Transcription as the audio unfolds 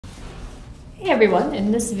Hey everyone,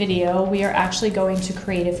 in this video we are actually going to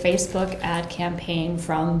create a Facebook ad campaign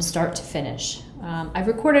from start to finish. I've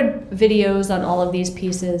recorded videos on all of these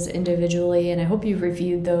pieces individually and I hope you've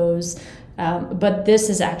reviewed those, but this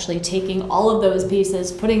is actually taking all of those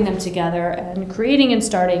pieces, putting them together and creating and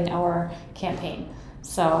starting our campaign.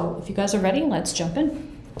 So if you guys are ready, let's jump in.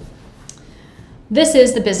 This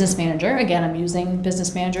is the Business Manager. Again, I'm using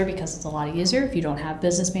Business Manager because it's a lot easier. If you don't have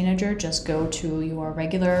Business Manager, just go to your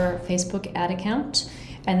regular Facebook ad account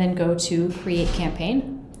and then go to Create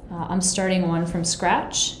Campaign. I'm starting one from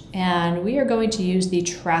scratch and we are going to use the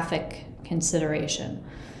traffic consideration.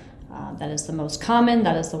 That is the most common.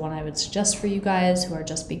 That is the one I would suggest for you guys who are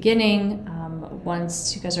just beginning.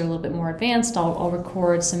 Once you guys are a little bit more advanced, I'll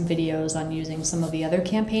record some videos on using some of the other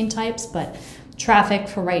campaign types, but traffic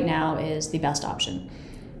for right now is the best option.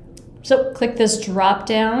 So click this drop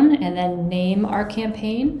down and then name our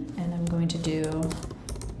campaign. And I'm going to do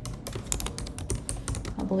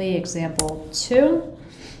probably example 2.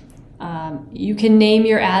 You can name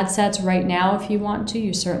your ad sets right now if you want to.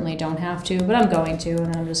 You certainly don't have to, but I'm going to,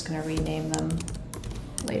 and I'm just going to rename them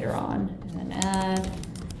later on. And then ad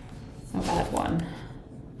 1.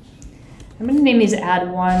 I'm going to name these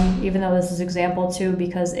ad 1, even though this is example 2,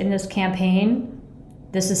 because in this campaign,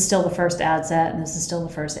 this is still the first ad set and this is still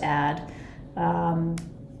the first ad.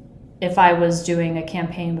 If I was doing a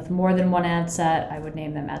campaign with more than one ad set, I would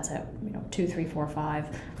name them ad set 2, 3, 4,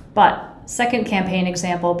 5. But second campaign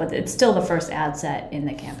example, but it's still the first ad set in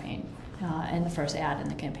the campaign and the first ad in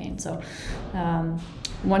the campaign. So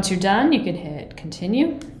once you're done, you can hit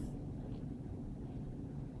continue.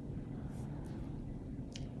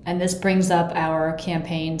 And this brings up our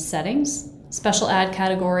campaign settings. Special ad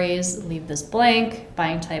categories, leave this blank.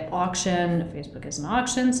 Buying type auction, Facebook is an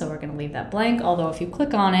auction, so we're going to leave that blank. Although if you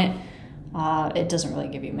click on it, it doesn't really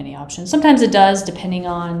give you many options. Sometimes it does, depending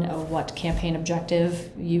on what campaign objective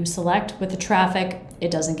you select. With the traffic, it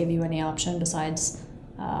doesn't give you any option besides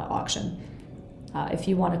auction. If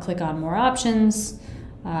you want to click on more options,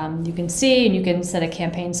 you can see, and you can set a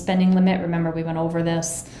campaign spending limit. Remember, we went over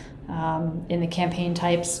this in the campaign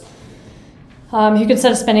types. You can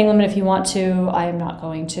set a spending limit if you want to. I am not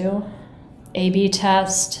going to. A/B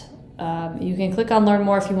test. You can click on learn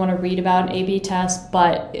more if you want to read about an A/B test,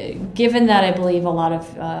 but given that I believe a lot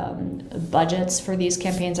of budgets for these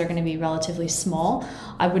campaigns are going to be relatively small,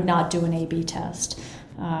 I would not do an A/B test.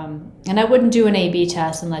 And I wouldn't do an A/B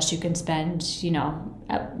test unless you can spend,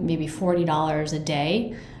 maybe $40 a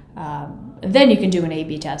day. Then you can do an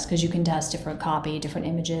A/B test because you can test different copy, different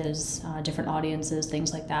images, different audiences,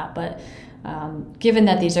 things like that. But given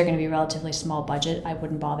that these are going to be relatively small budget, I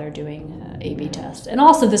wouldn't bother doing A/B test. And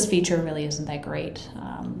also this feature really isn't that great.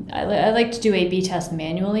 I like to do A/B test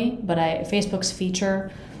manually, but Facebook's feature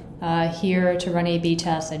here to run A/B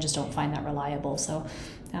tests, I just don't find that reliable. So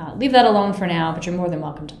leave that alone for now, but you're more than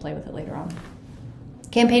welcome to play with it later on.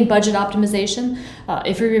 Campaign budget optimization.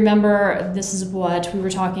 If you remember, this is what we were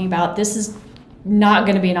talking about. This is not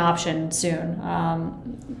going to be an option soon.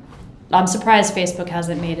 I'm surprised Facebook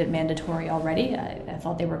hasn't made it mandatory already. I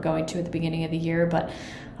thought they were going to at the beginning of the year, but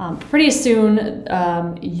pretty soon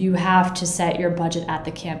you have to set your budget at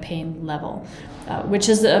the campaign level, which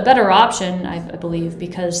is a better option, I believe,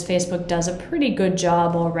 because Facebook does a pretty good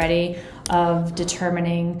job already of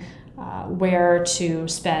determining where to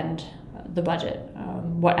spend the budget,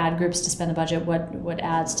 what ad groups to spend the budget, what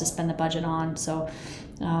ads to spend the budget on. So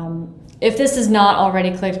if this is not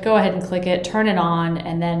already clicked, go ahead and click it, turn it on,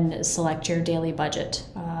 and then select your daily budget.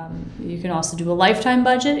 You can also do a lifetime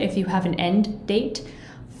budget if you have an end date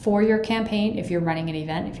for your campaign. If you're running an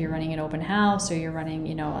event, if you're running an open house, or you're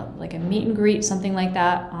running, like a meet and greet, something like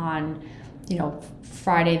that on,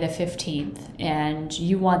 Friday the 15th, and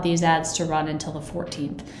you want these ads to run until the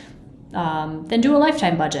 14th. Then do a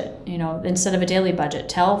lifetime budget, instead of a daily budget.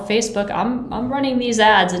 Tell Facebook, I'm running these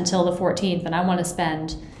ads until the 14th and I want to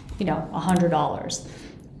spend, $100.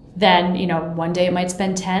 Then, one day it might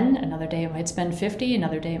spend 10, another day it might spend 50,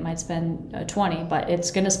 another day it might spend 20, but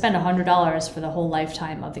it's going to spend $100 for the whole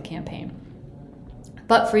lifetime of the campaign.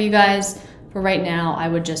 But for you guys, for right now, I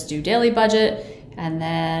would just do daily budget and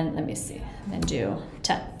then, let me see, then do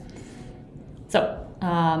 10. So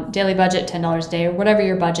daily budget, $10 a day, or whatever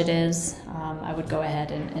your budget is, I would go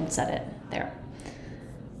ahead and set it there.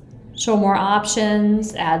 Show more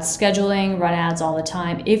options, ad scheduling, run ads all the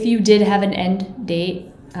time. If you did have an end date,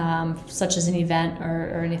 such as an event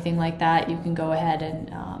or anything like that, you can go ahead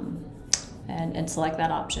and select that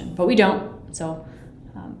option. But we don't, so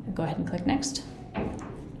go ahead and click next.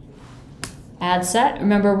 Ad set.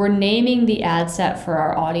 Remember, we're naming the ad set for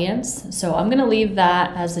our audience. So I'm going to leave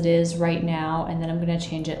that as it is right now, and then I'm going to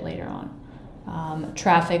change it later on.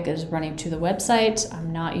 Traffic is running to the website.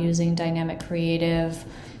 I'm not using dynamic creative.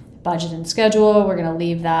 Budget and schedule, we're going to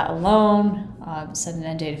leave that alone. Set an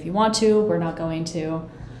end date if you want to. We're not going to.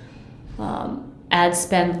 Ad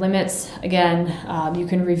spend limits, again, you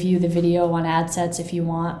can review the video on ad sets if you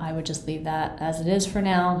want. I would just leave that as it is for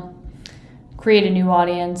now. Create a new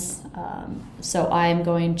audience. So I'm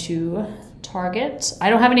going to target. I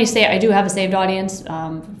don't have any I do have a saved audience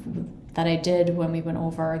that I did when we went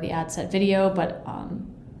over the ad set video, but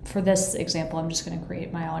for this example, I'm just going to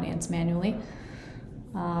create my audience manually.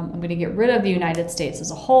 I'm going to get rid of the United States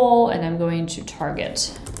as a whole, and I'm going to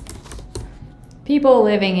target people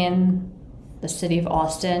living in the city of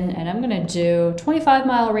Austin, and I'm going to do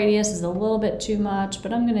 25-mile radius is a little bit too much,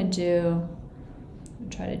 but I'm going to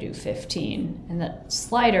try to do 15, and the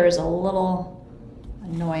slider is a little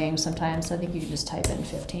annoying sometimes, so I think you can just type in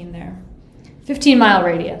 15 there. 15-mile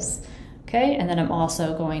radius. Okay, and then I'm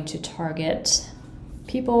also going to target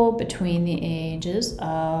people between the ages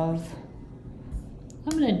of,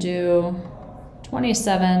 I'm going to do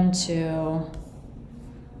 27 to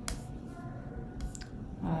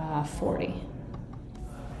 40.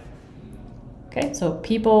 Okay, so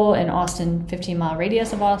people in Austin, 15-mile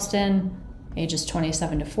radius of Austin, ages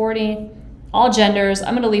 27 to 40. All genders,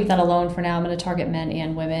 I'm going to leave that alone for now. I'm going to target men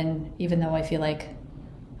and women, even though I feel like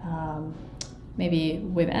maybe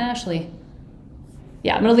women, actually,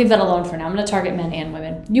 yeah, I'm going to leave that alone for now. I'm going to target men and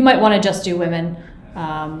women. You might want to just do women,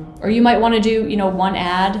 or you might want to do, one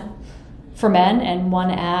ad for men and one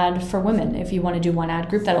ad for women. If you want to do one ad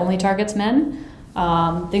group that only targets men,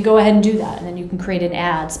 then go ahead and do that. And then you can create an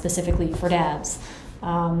ad specifically for dads.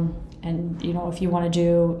 And, if you want to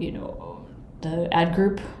do, the ad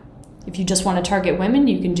group, if you just want to target women,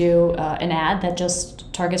 you can do an ad that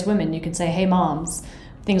just targets women. You can say, hey moms,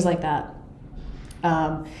 things like that.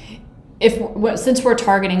 Since we're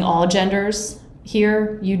targeting all genders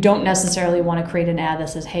here, you don't necessarily want to create an ad that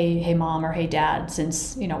says, hey mom or hey dad,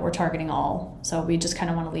 since we're targeting all. So we just kind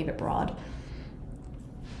of want to leave it broad.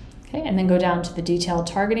 Okay, and then go down to the detailed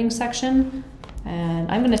targeting section, and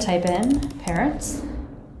I'm going to type in parents.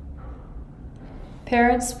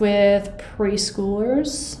 Parents with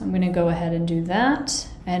preschoolers. I'm going to go ahead and do that,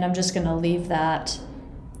 and I'm just going to leave that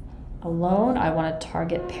alone. I want to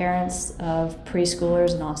target parents of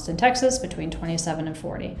preschoolers in Austin, Texas, between 27 and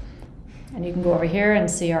 40. And you can go over here and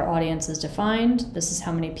see our audience is defined. This is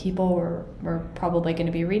how many people we're probably going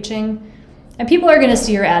to be reaching. And people are going to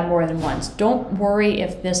see your ad more than once. Don't worry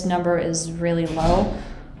if this number is really low.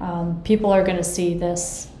 People are going to see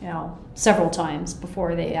this, several times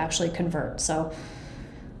before they actually convert. So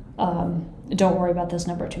don't worry about this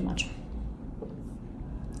number too much.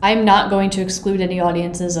 I'm not going to exclude any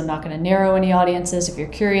audiences. I'm not going to narrow any audiences. If you're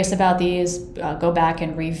curious about these, go back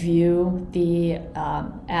and review the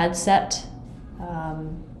ad set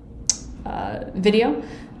video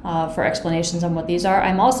for explanations on what these are.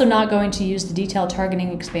 I'm also not going to use the detailed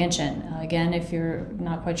targeting expansion. Again, if you're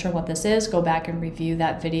not quite sure what this is, go back and review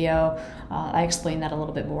that video. I explain that a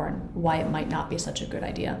little bit more and why it might not be such a good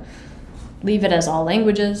idea. Leave it as all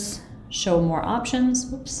languages. Show more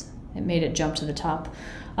options. Oops, it made it jump to the top.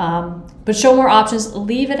 But show more options.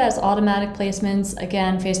 Leave it as automatic placements.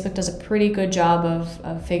 Again, Facebook does a pretty good job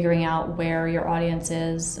of figuring out where your audience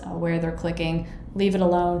is, where they're clicking. Leave it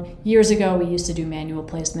alone. Years ago, we used to do manual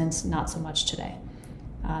placements, not so much today.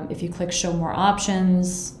 If you click show more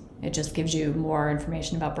options, it just gives you more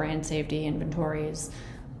information about brand safety, inventories.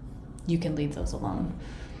 You can leave those alone.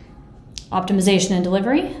 Optimization and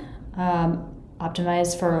delivery.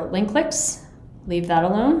 Optimize for link clicks. Leave that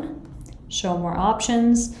alone. Show more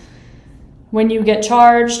options. When you get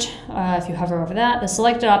charged, if you hover over that, the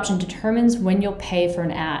selected option determines when you'll pay for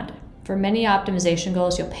an ad. For many optimization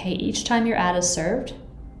goals, you'll pay each time your ad is served,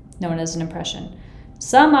 known as an impression.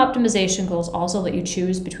 Some optimization goals also let you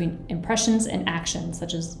choose between impressions and actions,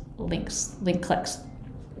 such as link clicks.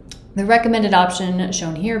 The recommended option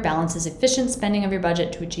shown here balances efficient spending of your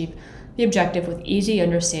budget to achieve the objective with easy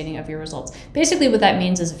understanding of your results. Basically what that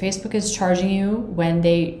means is Facebook is charging you when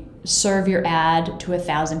they serve your ad to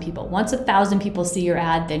 1,000 people. Once 1,000 people see your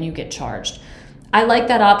ad, then you get charged. I like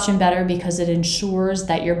that option better because it ensures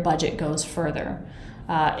that your budget goes further.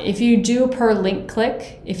 If you do per link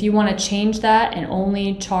click, if you want to change that and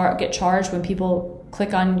only get charged when people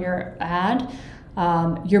click on your ad,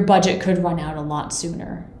 your budget could run out a lot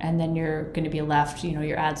sooner, and then you're going to be left,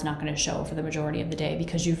 your ad's not going to show for the majority of the day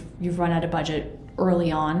because you've run out of budget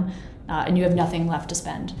early on and you have nothing left to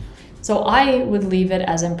spend. So I would leave it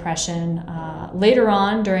as impression. Later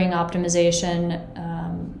on during optimization,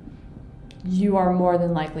 you are more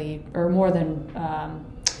than likely, or more than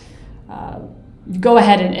go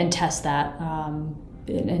ahead and test that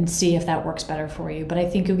and see if that works better for you. But I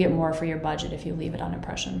think you'll get more for your budget if you leave it on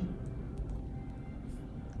impression.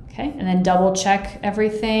 Okay, and then double check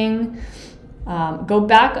everything. Go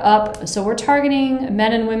back up. So we're targeting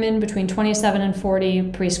men and women between 27 and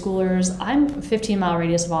 40, preschoolers. I'm 15-mile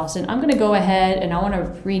radius of Austin. I'm going to go ahead and I want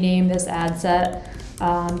to rename this ad set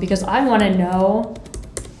because I want to know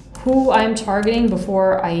who I'm targeting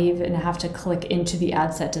before I even have to click into the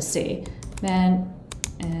ad set to see. Men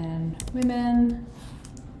and women,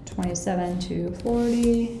 27 to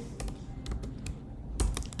 40.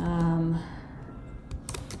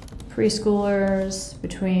 Preschoolers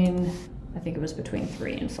between, I think it was between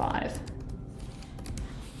 3 and 5.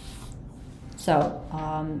 So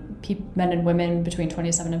men and women between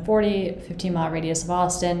 27 and 40, 15-mile radius of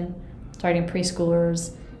Austin, targeting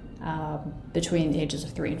preschoolers between the ages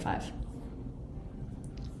of 3 and 5.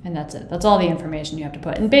 And that's it. That's all the information you have to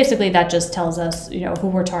put. And basically that just tells us, you know, who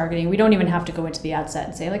we're targeting. We don't even have to go into the ad set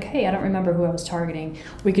and say like, hey, I don't remember who I was targeting.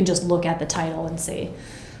 We can just look at the title and see.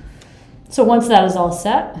 So once that is all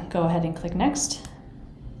set, go ahead and click next.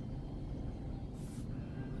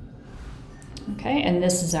 Okay, and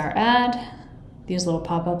this is our ad. These little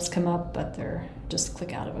pop-ups come up, but they're just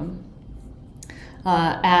click out of them.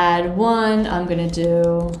 Ad 1, I'm gonna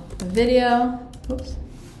do a video. Oops.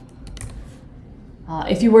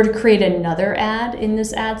 If you were to create another ad in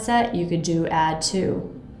this ad set, you could do ad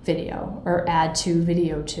 2 video or ad 2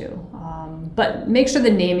 video 2. But make sure the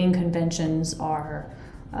naming conventions are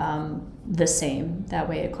the same. That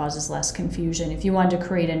way it causes less confusion. If you wanted to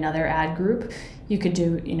create another ad group, you could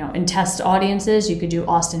do, you know, in test audiences, you could do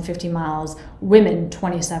Austin 50 miles, women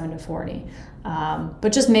 27 to 40.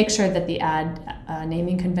 But just make sure that the ad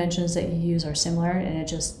naming conventions that you use are similar, and it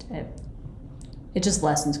just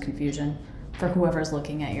lessens confusion for whoever's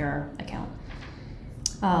looking at your account.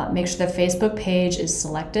 Make sure the Facebook page is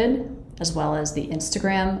selected as well as the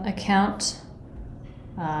Instagram account.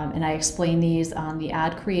 And I explain these on the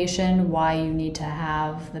ad creation, why you need to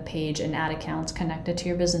have the page and ad accounts connected to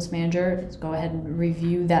your business manager. Let's go ahead and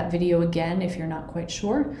review that video again if you're not quite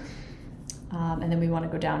sure. And then we want to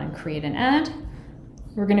go down and create an ad.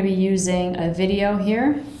 We're going to be using a video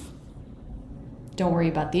here. Don't worry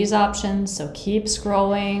about these options, so keep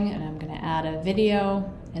scrolling, and I'm going to add a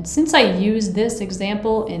video. And since I used this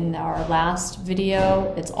example in our last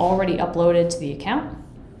video, it's already uploaded to the account.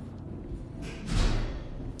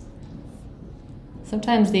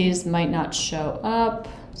 Sometimes these might not show up,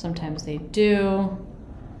 sometimes they do.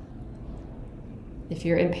 If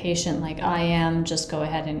you're impatient like I am, just go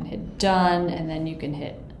ahead and hit done, and then you can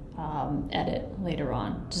hit edit later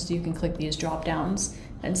on. Just so you can click these drop downs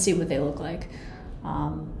and see what they look like.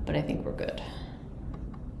 But I think we're good.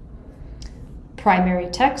 Primary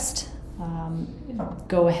text.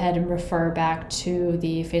 Go ahead and refer back to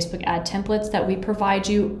the Facebook ad templates that we provide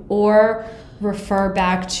you, or refer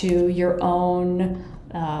back to your own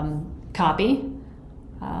copy,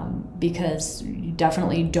 because you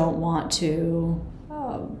definitely don't want to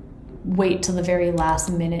wait till the very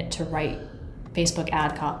last minute to write Facebook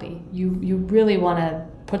ad copy. You really want to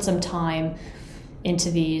put some time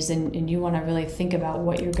into these, and you want to really think about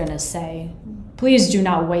what you're going to say. Please do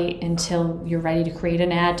not wait until you're ready to create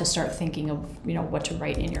an ad to start thinking of, you know, what to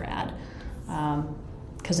write in your ad,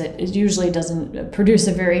 because it usually doesn't produce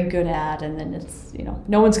a very good ad, and then it's, you know,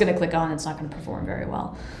 no one's going to click on it. It's not going to perform very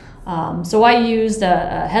well. So I use the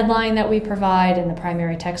headline that we provide and the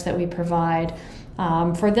primary text that we provide.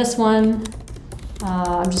 For this one,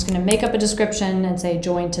 I'm just going to make up a description and say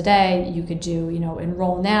join today. You could do, you know,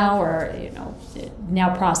 enroll now, or, you know,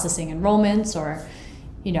 now processing enrollments, or,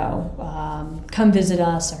 you know, come visit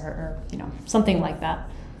us, or, you know, something like that.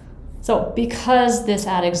 So because this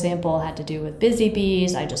ad example had to do with Busy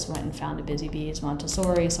Bees, I just went and found a Busy Bees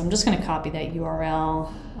Montessori. So I'm just going to copy that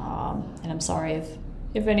URL. And I'm sorry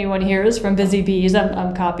if anyone here is from Busy Bees,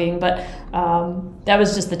 I'm copying, but that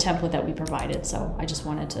was just the template that we provided. So I just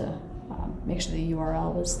wanted to make sure the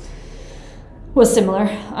URL was similar.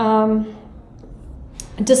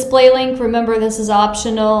 Display link, remember this is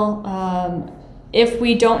optional. If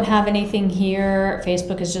we don't have anything here,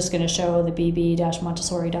 Facebook is just going to show the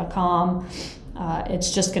bb-montessori.com.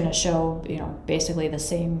 It's just going to show, you know, basically the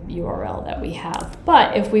same URL that we have.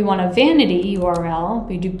 But if we want a vanity URL,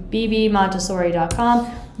 we do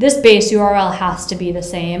bb-montessori.com. This base URL has to be the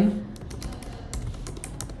same.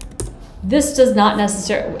 This does not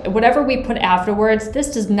necessarily, whatever we put afterwards,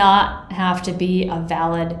 this does not have to be a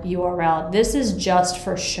valid URL. This is just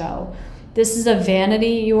for show. This is a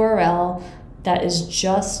vanity URL that is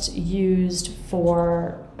just used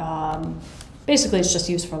for, basically it's just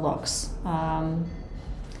used for looks.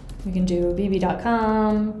 We can do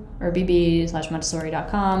bb.com or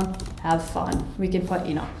bb/montessori.com. Have fun. We could put,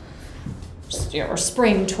 or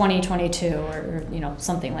spring 2022 or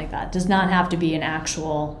something like that. It does not have to be an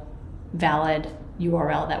actual valid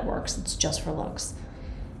URL that works. It's just for looks.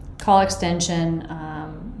 Call extension,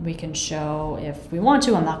 we can show if we want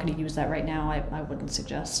to. I'm not going to use that right now. I wouldn't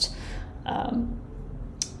suggest.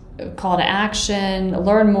 Call to action,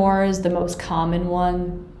 learn more is the most common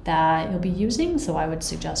one that you'll be using. So I would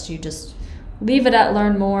suggest you just leave it at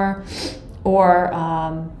learn more, or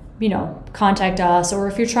contact us. Or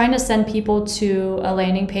if you're trying to send people to a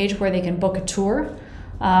landing page where they can book a tour,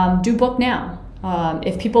 do book now.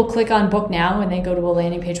 If people click on book now and they go to a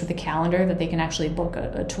landing page with a calendar that they can actually book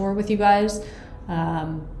a tour with you guys,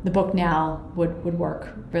 the book now would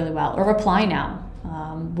work really well. Or apply now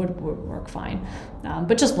would work fine.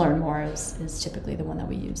 But just learn more is typically the one that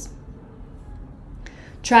we use.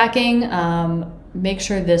 Tracking, make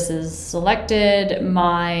sure this is selected.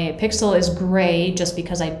 My pixel is gray just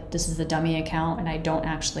because this is the dummy account and I don't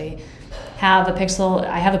actually have a pixel.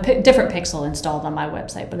 I have a different pixel installed on my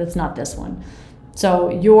website, but it's not this one.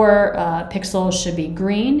 So your pixel should be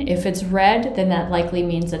green. If it's red, then that likely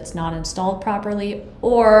means it's not installed properly,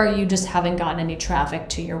 or you just haven't gotten any traffic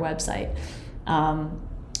to your website.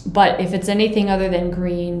 But if it's anything other than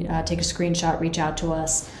green, take a screenshot, reach out to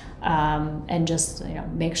us, and just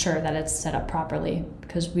make sure that it's set up properly,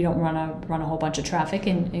 because we don't run a whole bunch of traffic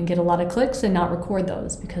and get a lot of clicks and not record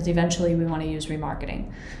those, because eventually we want to use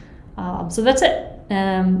remarketing. So that's it.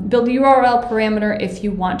 Build a URL parameter if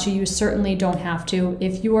you want to. You certainly don't have to.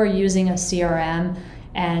 If you are using a CRM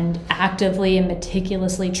and actively and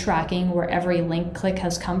meticulously tracking where every link click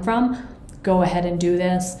has come from, go ahead and do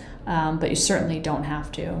this, but you certainly don't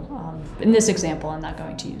have to. In this example, I'm not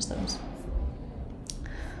going to use those.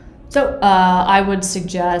 So I would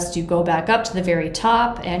suggest you go back up to the very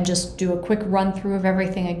top and just do a quick run through of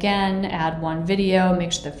everything again, add one video,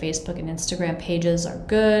 make sure the Facebook and Instagram pages are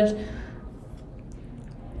good,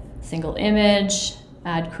 single image,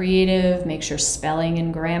 add creative, make sure spelling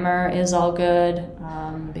and grammar is all good,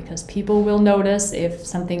 because people will notice if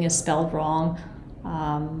something is spelled wrong.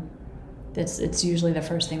 It's usually the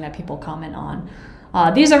first thing that people comment on.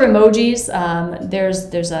 These are emojis.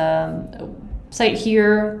 There's a site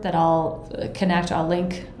here that I'll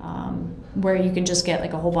link, where you can just get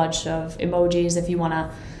like a whole bunch of emojis. If you want to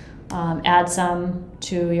add some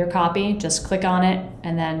to your copy, just click on it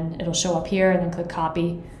and then it'll show up here, and then click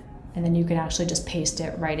copy, and then you can actually just paste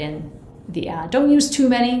it right in the ad. Don't use too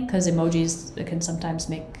many, because emojis can sometimes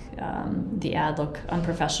make the ad look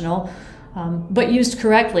unprofessional, but used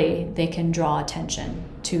correctly, they can draw attention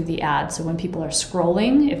to the ad. So when people are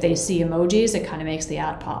scrolling, if they see emojis, it kind of makes the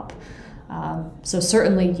ad pop. So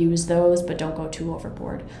certainly use those, but don't go too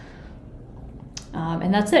overboard.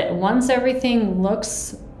 And that's it. Once everything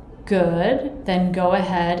looks good, then go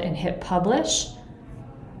ahead and hit publish.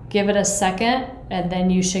 Give it a second, and then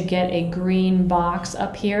you should get a green box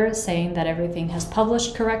up here saying that everything has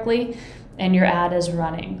published correctly and your ad is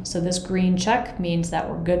running. So this green check means that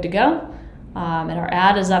we're good to go. And our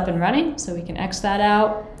ad is up and running, so we can X that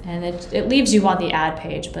out. And it leaves you on the ad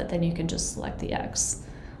page, but then you can just select the X.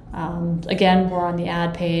 Again, we're on the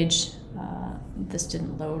ad page. This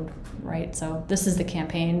didn't load right, so this is the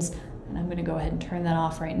campaigns, and I'm going to go ahead and turn that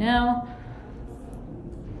off right now,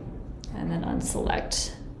 and then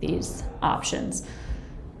unselect these options.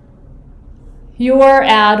 Your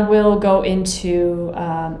ad will go into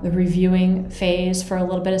the reviewing phase for a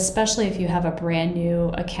little bit, especially if you have a brand new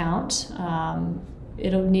account.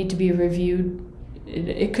 It'll need to be reviewed.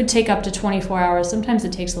 It could take up to 24 hours. Sometimes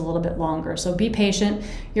it takes a little bit longer. So be patient.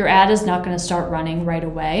 Your ad is not going to start running right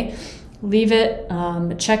away. Leave it,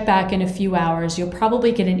 check back in a few hours. You'll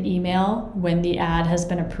probably get an email when the ad has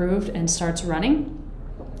been approved and starts running.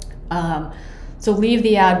 So leave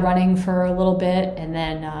the ad running for a little bit and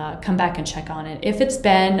then come back and check on it. If it's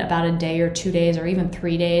been about a day or 2 days or even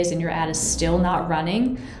 3 days and your ad is still not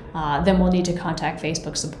running, then we'll need to contact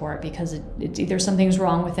Facebook support, because it's either something's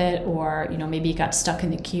wrong with it, or maybe it got stuck in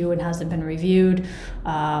the queue and hasn't been reviewed,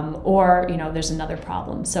 or there's another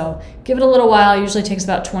problem. So give it a little while. It usually takes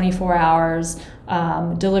about 24 hours.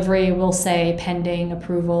 Delivery will say pending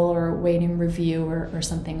approval or waiting review or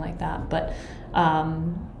something like that. But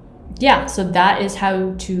yeah, so that is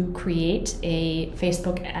how to create a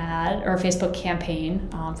Facebook ad or a Facebook campaign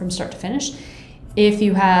from start to finish. If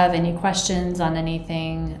you have any questions on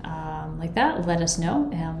anything like that, let us know,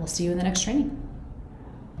 and we'll see you in the next training.